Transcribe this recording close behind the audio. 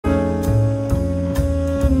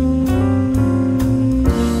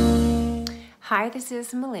Hi, this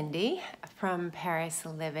is Melindy from Paris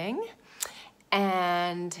Living,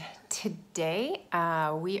 and today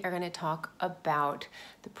we are going to talk about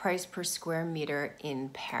the price per square meter in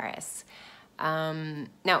Paris.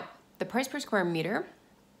 Now, the price per square meter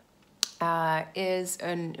is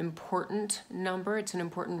an important number. It's an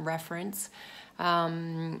important reference,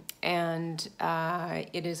 and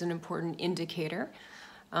it is an important indicator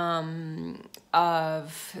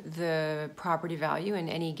of the property value in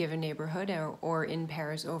any given neighborhood or in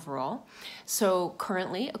Paris overall. So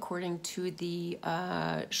currently, according to the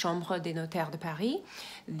Chambre des Notaires de Paris,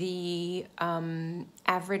 the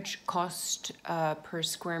average cost per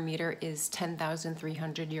square meter is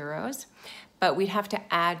 10,300 euros, but we'd have to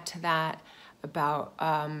add to that about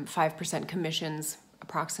 5% commissions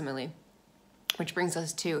approximately, which brings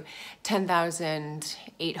us to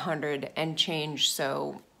 10,800 and change,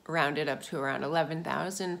 so rounded up to around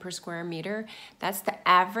 11,000 per square meter. That's the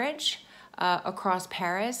average across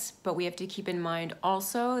Paris, but we have to keep in mind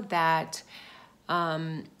also that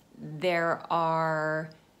there are,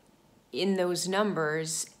 in those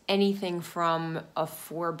numbers, anything from a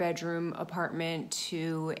 4-bedroom apartment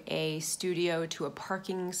to a studio to a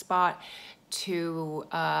parking spot to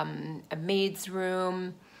a maid's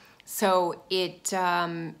room. So it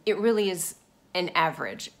really is an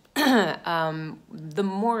average. The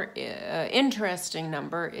more interesting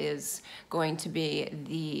number is going to be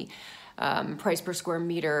the price per square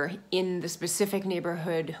meter in the specific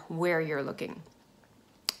neighborhood where you're looking.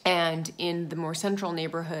 And in the more central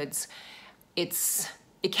neighborhoods, it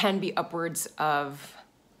can be upwards of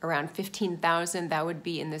around 15,000. That would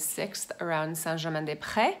be in the 6th, around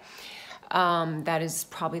Saint-Germain-des-Prés. That is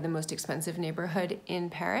probably the most expensive neighborhood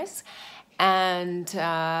in Paris. And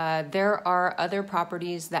there are other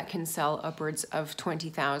properties that can sell upwards of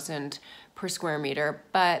 20,000 per square meter,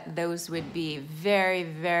 but those would be very,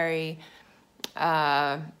 very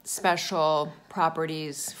special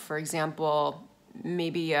properties. For example,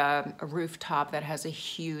 maybe a rooftop that has a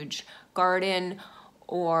huge garden,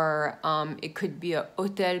 or it could be a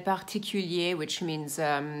hôtel particulier, which means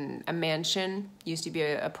a mansion, used to be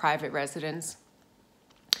a private residence.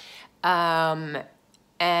 Or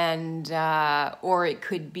it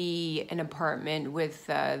could be an apartment with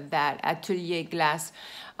that atelier glace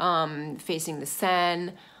facing the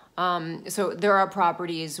Seine. So there are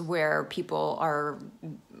properties where people are,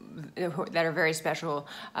 that are very special,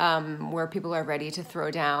 where people are ready to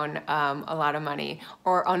throw down a lot of money,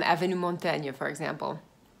 or on Avenue Montaigne, for example.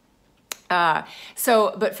 But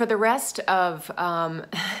for the rest of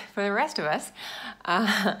us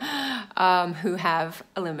who have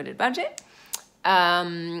a limited budget,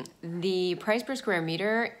 the price per square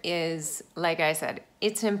meter is, like I said,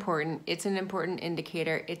 it's important. It's an important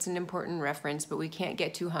indicator. It's an important reference, but we can't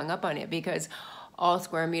get too hung up on it because all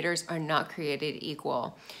square meters are not created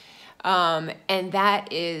equal. And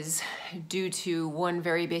that is due to one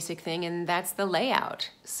very basic thing, and that's the layout.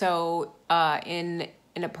 So in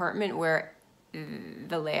an apartment where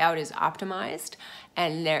the layout is optimized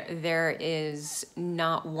and there is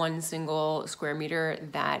not one single square meter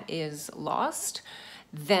that is lost,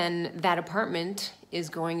 then that apartment is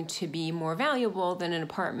going to be more valuable than an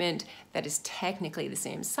apartment that is technically the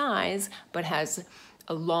same size but has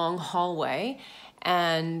a long hallway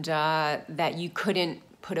and that you couldn't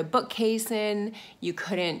put a bookcase in, you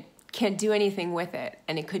can't do anything with it,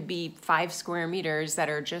 and it could be 5 square meters that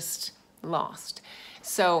are just lost.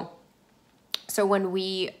 So when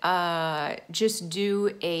we just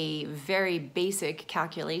do a very basic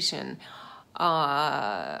calculation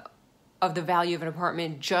of the value of an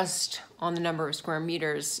apartment just on the number of square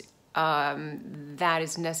meters, that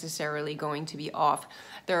is necessarily going to be off.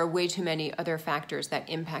 There are way too many other factors that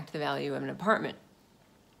impact the value of an apartment.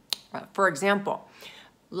 For example,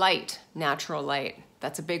 light, natural light,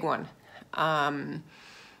 that's a big one.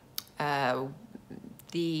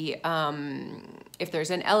 If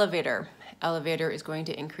there's an elevator is going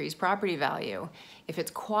to increase property value. If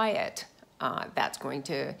it's quiet, that's going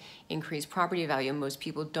to increase property value. Most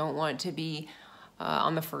people don't want to be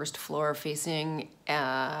on the first floor facing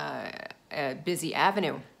a busy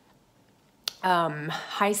avenue.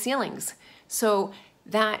 High ceilings. So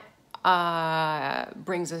that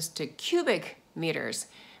brings us to cubic meters,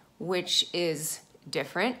 which is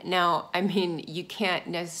different. Now, I mean, you can't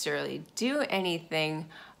necessarily do anything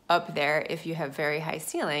up there if you have very high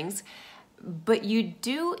ceilings, but you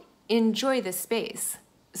do enjoy the space.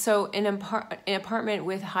 So an apartment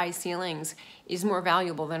with high ceilings is more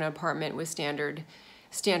valuable than an apartment with standard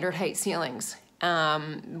height ceilings.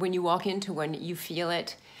 When you walk into one, you feel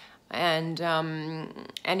it. and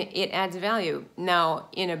it adds value. Now,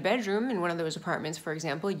 in a bedroom, in one of those apartments, for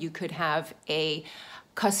example, you could have a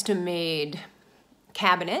custom-made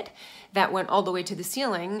cabinet that went all the way to the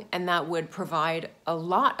ceiling, and that would provide a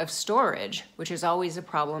lot of storage, which is always a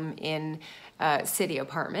problem in city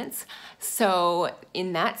apartments. So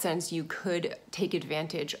in that sense, you could take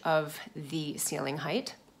advantage of the ceiling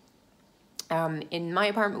height. In my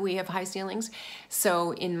apartment, we have high ceilings.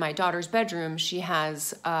 So in my daughter's bedroom, she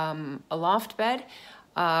has a loft bed.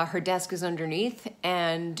 Her desk is underneath,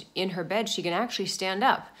 and in her bed, she can actually stand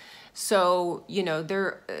up. So, you know,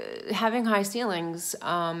 they're having high ceilings,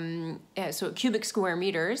 so cubic square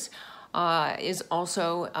meters is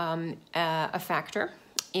also a factor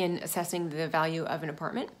in assessing the value of an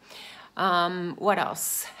apartment. What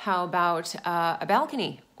else? How about a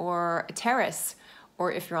balcony or a terrace? Or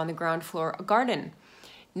if you're on the ground floor, a garden.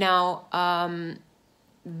 Now,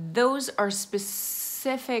 those are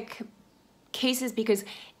specific cases because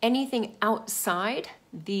anything outside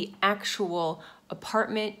the actual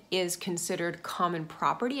apartment is considered common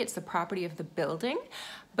property. It's the property of the building,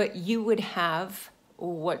 but you would have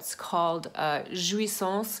what's called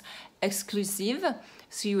jouissance exclusive.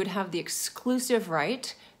 So you would have the exclusive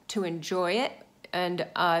right to enjoy it. And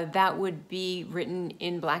that would be written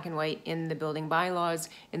in black and white in the building bylaws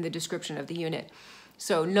in the description of the unit.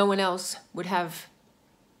 So no one else would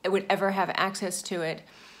ever have access to it.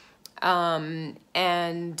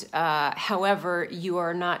 However, you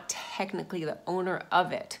are not technically the owner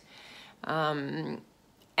of it. And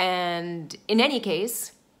in any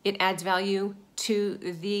case, it adds value to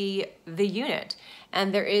the unit.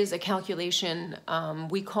 And there is a calculation,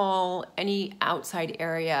 we call any outside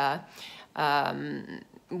area,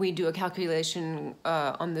 we do a calculation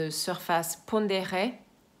on the surface pondérée,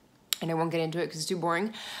 and I won't get into it because it's too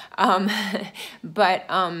boring.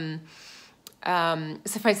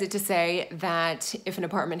 Suffice it to say that if an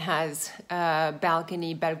apartment has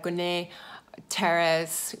balcony, balcony,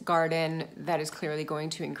 terrace, garden, that is clearly going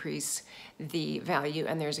to increase the value,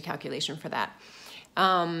 and there's a calculation for that.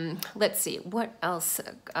 Let's see, what else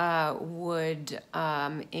would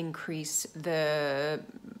increase the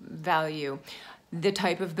value? The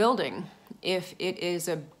type of building. If it is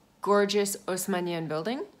a gorgeous Haussmannian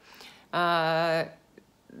building, that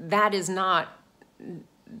is not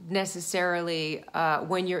necessarily,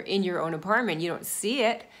 when you're in your own apartment, you don't see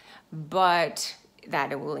it, but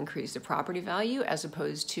that it will increase the property value, as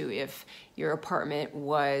opposed to if your apartment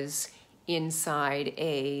was inside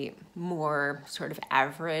a more sort of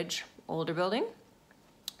average older building.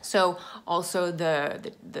 So also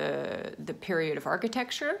the period of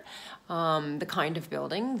architecture, the kind of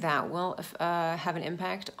building that will have an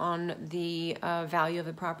impact on the value of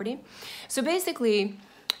the property. So basically,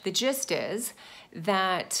 the gist is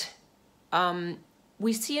that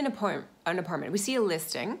we see an apartment, we see a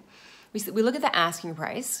listing, we look at the asking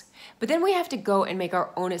price, but then we have to go and make our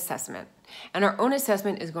own assessment. And our own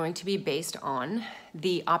assessment is going to be based on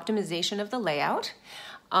the optimization of the layout,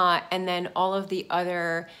 and then all of the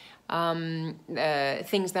other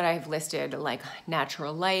things that I've listed, like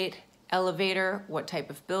natural light, elevator, what type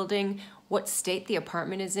of building, what state the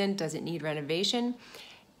apartment is in, does it need renovation?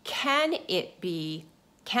 Can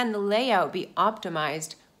the layout be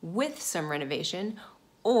optimized with some renovation,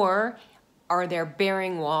 or are there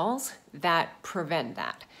bearing walls that prevent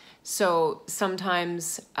that? So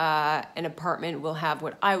sometimes an apartment will have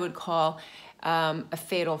what I would call a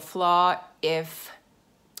fatal flaw if,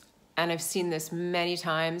 and I've seen this many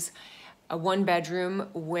times, a one bedroom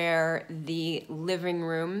where the living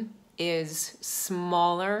room is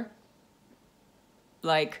smaller,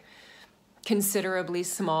 like considerably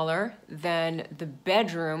smaller than the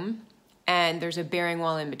bedroom, and there's a bearing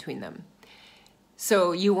wall in between them.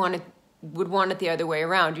 So you would want it the other way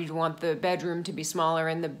around. You'd want the bedroom to be smaller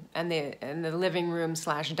and the living room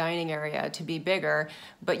 / dining area to be bigger,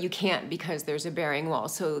 but you can't because there's a bearing wall.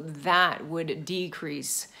 So that would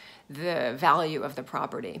decrease the value of the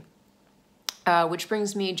property. Which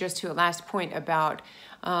brings me just to a last point about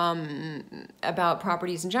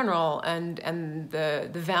properties in general and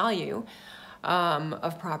the value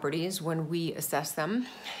of properties when we assess them,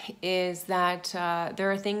 is that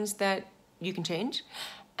there are things that you can change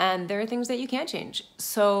and there are things that you can't change.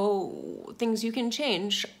 So things you can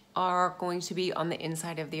change are going to be on the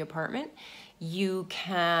inside of the apartment. You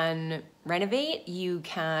can renovate, you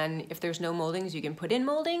can, if there's no moldings, you can put in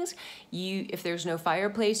moldings. If there's no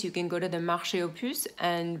fireplace, you can go to the marché aux puces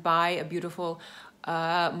and buy a beautiful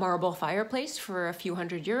marble fireplace for a few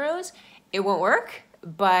 €100. It won't work,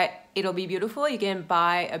 but it'll be beautiful. You can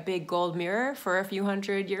buy a big gold mirror for a few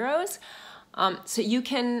 €100. So you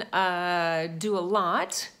can do a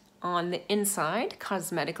lot on the inside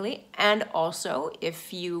cosmetically, and also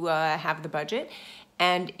if you have the budget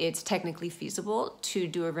and it's technically feasible to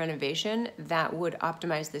do a renovation that would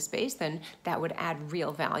optimize the space, then that would add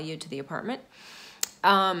real value to the apartment.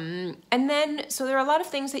 And then, so there are a lot of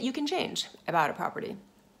things that you can change about a property.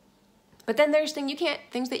 But then there's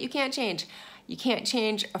things that you can't change. You can't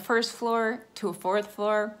change a first floor to a fourth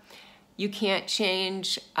floor. You can't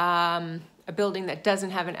change a building that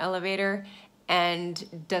doesn't have an elevator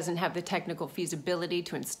and doesn't have the technical feasibility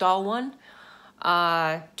to install one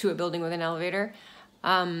to a building with an elevator.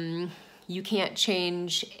 You can't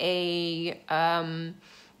change a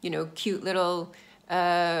cute little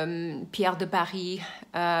Pierre de Paris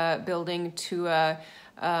building to a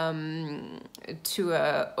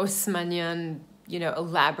Haussmannian,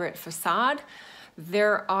 elaborate facade.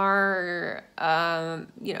 There are,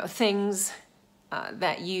 things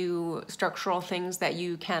structural things that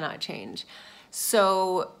you cannot change.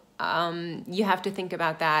 So you have to think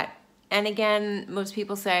about that. And again, most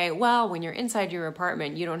people say, well, when you're inside your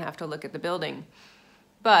apartment, you don't have to look at the building.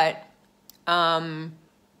 But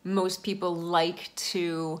most people like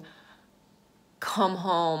to come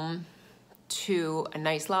home to a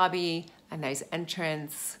nice lobby, a nice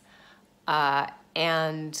entrance,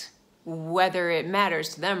 and whether it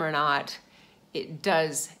matters to them or not, it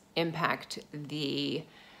does impact the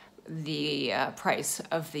price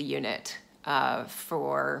of the unit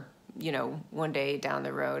for one day down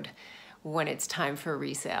the road when it's time for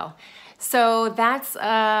resale. So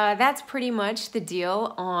that's pretty much the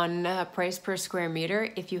deal on price per square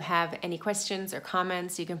meter. If you have any questions or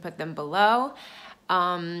comments, you can put them below.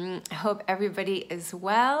 I hope everybody is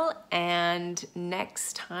well, and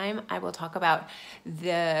next time I will talk about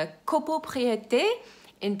the copropriété.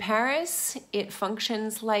 In Paris, it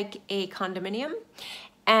functions like a condominium,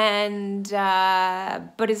 and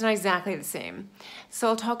but it's not exactly the same. So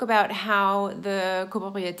I'll talk about how the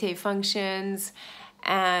copropriété functions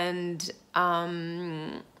and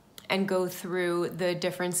go through the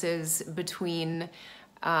differences between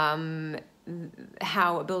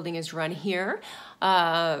how a building is run here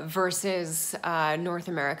versus North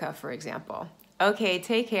America, for example. Okay,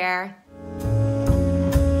 take care.